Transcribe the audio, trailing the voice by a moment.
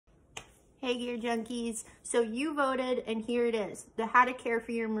Hey gear junkies, so you voted and here it is, the how to care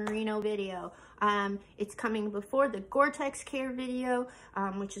for your merino video. It's coming before the Gore-Tex care video,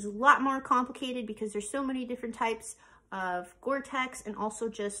 which is a lot more complicated because there's so many different types of Gore-Tex and also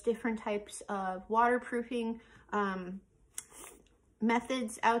just different types of waterproofing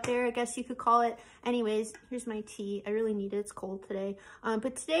methods out there, I guess you could call it. Anyways, here's my tea. I really need it, it's cold today.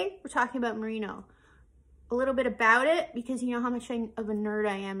 But today we're talking about merino. A little bit about it because you know how much of a nerd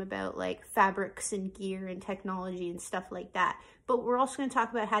I am about like fabrics and gear and technology and stuff like that. But we're also going to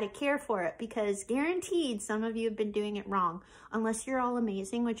talk about how to care for it because guaranteed some of you have been doing it wrong. Unless you're all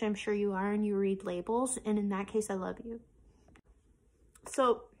amazing, which I'm sure you are and you read labels, and in that case I love you.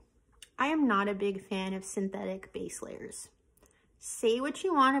 So I am not a big fan of synthetic base layers. Say what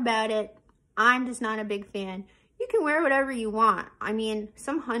you want about it. I'm just not a big fan. You can wear whatever you want. I mean,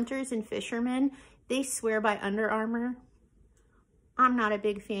 some hunters and fishermen, they swear by Under Armour. I'm not a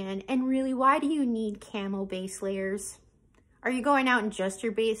big fan. And really, why do you need camo base layers? Are you going out in just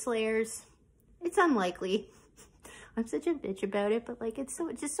your base layers? It's unlikely. I'm such a bitch about it, but like it's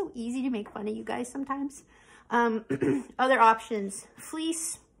just so easy to make fun of you guys sometimes. Other options,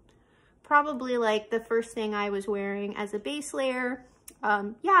 fleece. Probably like the first thing I was wearing as a base layer.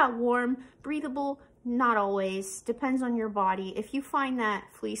 Yeah, warm, breathable. Not always, depends on your body. If you find that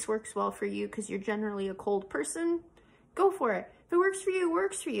fleece works well for you because you're generally a cold person, go for it. If it works for you, it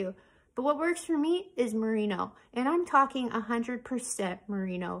works for you. But what works for me is merino. And I'm talking 100%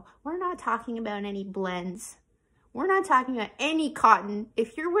 merino. We're not talking about any blends. We're not talking about any cotton.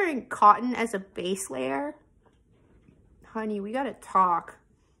 If you're wearing cotton as a base layer, honey, we gotta talk.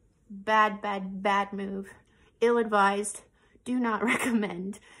 Bad, bad, bad move. Ill-advised. Do not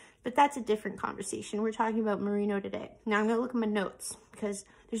recommend. But that's a different conversation. We're talking about merino today. Now I'm gonna look at my notes because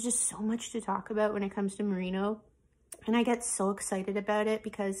there's just so much to talk about when it comes to merino. And I get so excited about it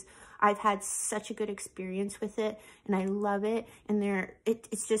because I've had such a good experience with it and I love it. And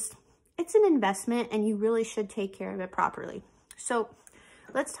it's an investment and you really should take care of it properly. So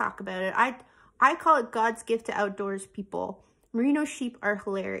let's talk about it. I call it God's gift to outdoors people. Merino sheep are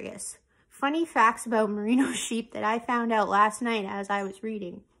hilarious. Funny facts about merino sheep that I found out last night as I was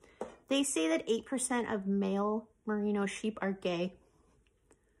reading. They say that 8% of male merino sheep are gay.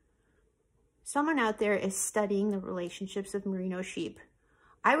 Someone out there is studying the relationships of merino sheep.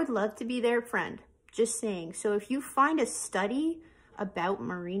 I would love to be their friend, just saying. So if you find a study about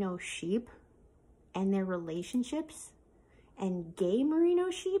merino sheep and their relationships and gay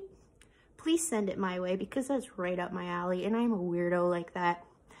merino sheep, please send it my way because that's right up my alley and I'm a weirdo like that.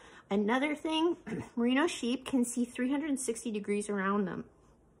 Another thing, merino sheep can see 360 degrees around them.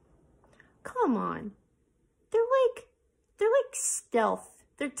 Come on. They're like stealth.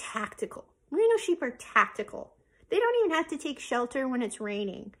 They're tactical. Merino sheep are tactical. They don't even have to take shelter when it's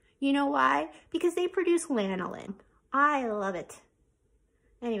raining. You know why? Because they produce lanolin. I love it.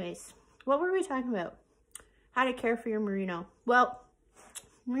 Anyways, what were we talking about? How to care for your merino. Well,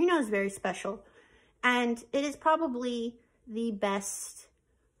 merino is very special and it is probably the best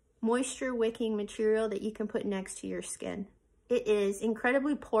moisture wicking material that you can put next to your skin. It is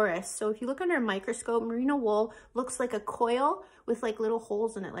incredibly porous. So if you look under a microscope, merino wool looks like a coil with like little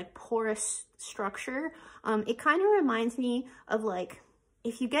holes in it, like porous structure. It kind of reminds me of like,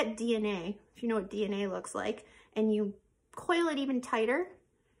 if you get DNA, if you know what DNA looks like, and you coil it even tighter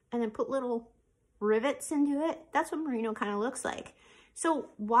and then put little rivets into it, that's what merino kind of looks like.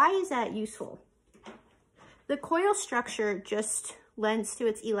 So why is that useful? The coil structure just lends to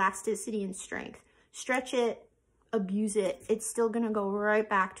its elasticity and strength. Stretch it, abuse it, it's still gonna go right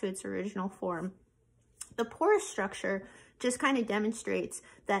back to its original form. The porous structure just kind of demonstrates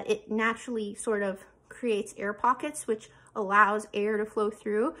that it naturally sort of creates air pockets, which allows air to flow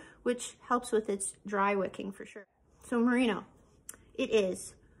through, which helps with its dry wicking for sure. So merino, it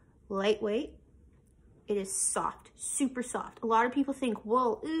is lightweight, it is soft, super soft. A lot of people think,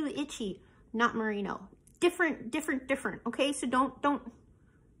 whoa, ooh, itchy. Not merino. Different, okay? So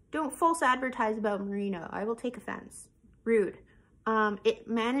don't false advertise about merino. I will take offense. Rude. It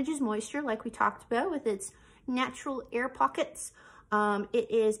manages moisture like we talked about with its natural air pockets.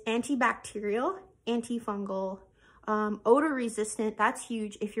 It is antibacterial, antifungal, odor resistant. That's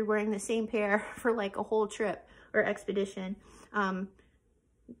huge if you're wearing the same pair for like a whole trip or expedition.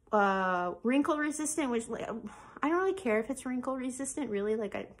 Wrinkle resistant, which like, I don't really care if it's wrinkle resistant, really.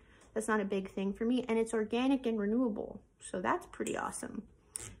 Like that's not a big thing for me. And it's organic and renewable. So that's pretty awesome.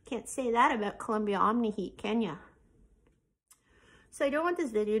 Can't say that about Columbia Omni-Heat, can ya? So I don't want this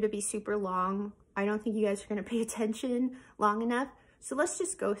video to be super long. I don't think you guys are gonna pay attention long enough. So let's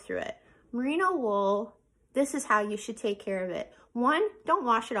just go through it. Merino wool this is how you should take care of it. One, don't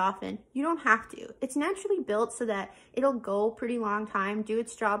wash it often. You don't have to. It's naturally built so that it'll go pretty long time, do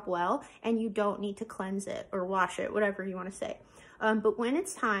its job well, and you don't need to cleanse it or wash it, whatever you want to say. But when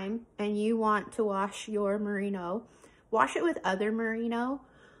it's time and you want to wash your merino, wash it with other merino.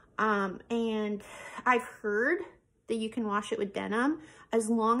 And I've heard that you can wash it with denim as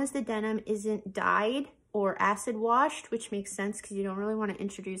long as the denim isn't dyed or acid washed, which makes sense because you don't really want to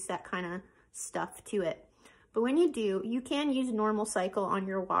introduce that kind of stuff to it. But when you do, you can use normal cycle on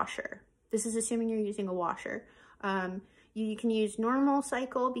your washer. This is assuming you're using a washer. You can use normal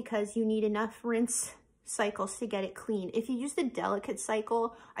cycle because you need enough rinse cycles to get it clean. If you use the delicate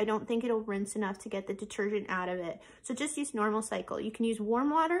cycle, I don't think it'll rinse enough to get the detergent out of it. So just use normal cycle. You can use warm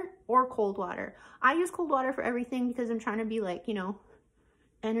water or cold water. I use cold water for everything because I'm trying to be like, you know,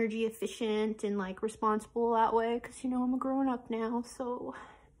 energy efficient and like responsible that way, because you know I'm a grown up now, so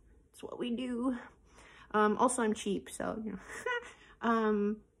it's what we do. Also I'm cheap, so you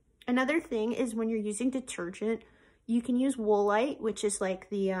know. Another thing is when you're using detergent, you can use Woolite, which is like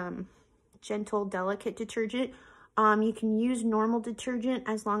the gentle, delicate detergent. You can use normal detergent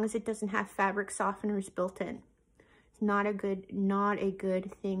as long as it doesn't have fabric softeners built in. It's not a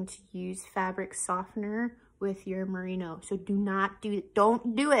good thing to use fabric softener with your merino. So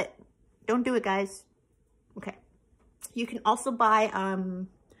don't do it. Don't do it, guys. Okay. You can also buy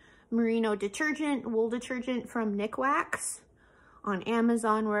merino detergent, wool detergent from Nick Wax on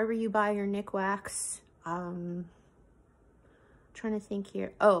Amazon, wherever you buy your Nick Wax. Trying to think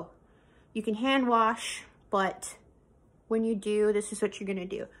here. Oh, you can hand wash, but when you do, this is what you're gonna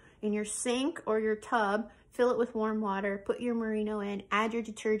do. In your sink or your tub, fill it with warm water, put your merino in, add your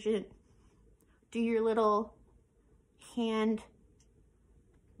detergent, do your little hand,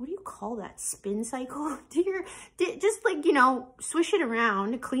 what do you call that, spin cycle? Just like, you know, swish it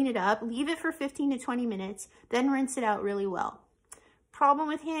around, clean it up, leave it for 15 to 20 minutes, then rinse it out really well. Problem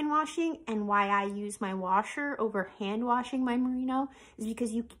with hand washing, and why I use my washer over hand washing my merino, is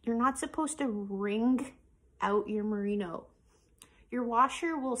because you're not supposed to wring out your merino. Your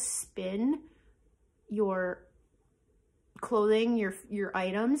washer will spin your clothing, your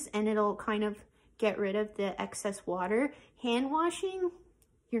items, and it'll kind of get rid of the excess water. Hand washing,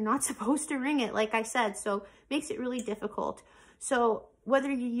 you're not supposed to wring it, like I said, so makes it really difficult. So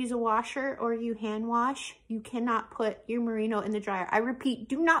whether you use a washer or you hand wash, you cannot put your merino in the dryer. I repeat,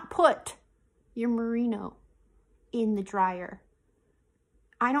 do not put your merino in the dryer.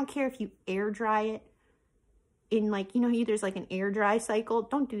 I don't care if you air dry it in, like, you know, there's like an air dry cycle.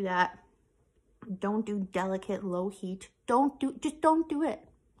 Don't do that. Don't do delicate low heat. Just don't do it.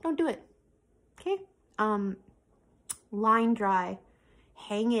 Don't do it. Okay? Line dry.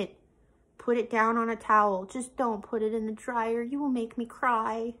 Hang it. Put it down on a towel. Just don't put it in the dryer. You will make me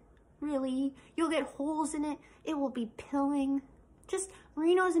cry. Really? You'll get holes in it. It will be pilling. Just,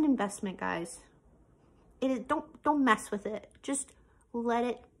 merino is an investment, guys. It is, don't mess with it. Just let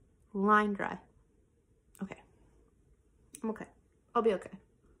it line dry. Okay. I'm okay. I'll be okay.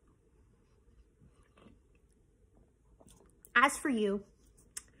 As for you,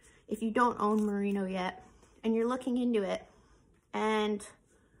 if you don't own merino yet and you're looking into it and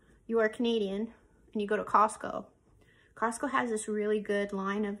you are Canadian and you go to Costco, Costco has this really good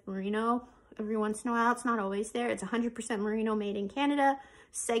line of merino. Every once in a while, it's not always there. It's 100% merino made in Canada,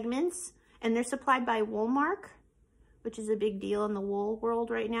 segments, and they're supplied by Woolmark, which is a big deal in the wool world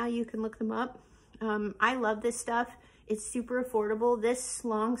right now. You can look them up. I love this stuff. It's super affordable. This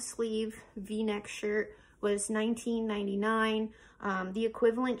long sleeve V-neck shirt was $19.99. The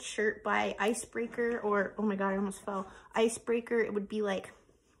equivalent shirt by Icebreaker, or, oh my God, I almost fell. Icebreaker, it would be like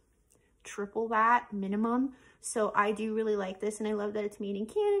triple that minimum. So I do really like this, and I love that it's made in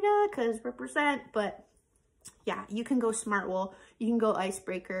Canada because represent. But yeah, you can go Smart Wool, you can go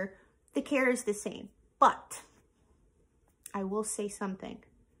Icebreaker. The care is the same. But I will say something.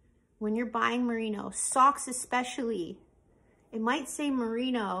 When you're buying merino, socks especially, it might say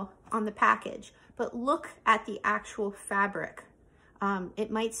merino on the package, but look at the actual fabric. It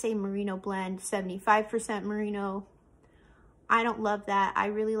might say merino blend, 75% merino. I don't love that. I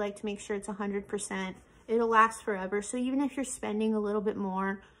really like to make sure it's 100%. It'll last forever. So even if you're spending a little bit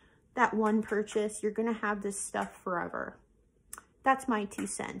more, that one purchase, you're gonna have this stuff forever. That's my 2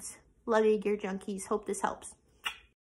 cents. Love you, Gear Junkies. Hope this helps.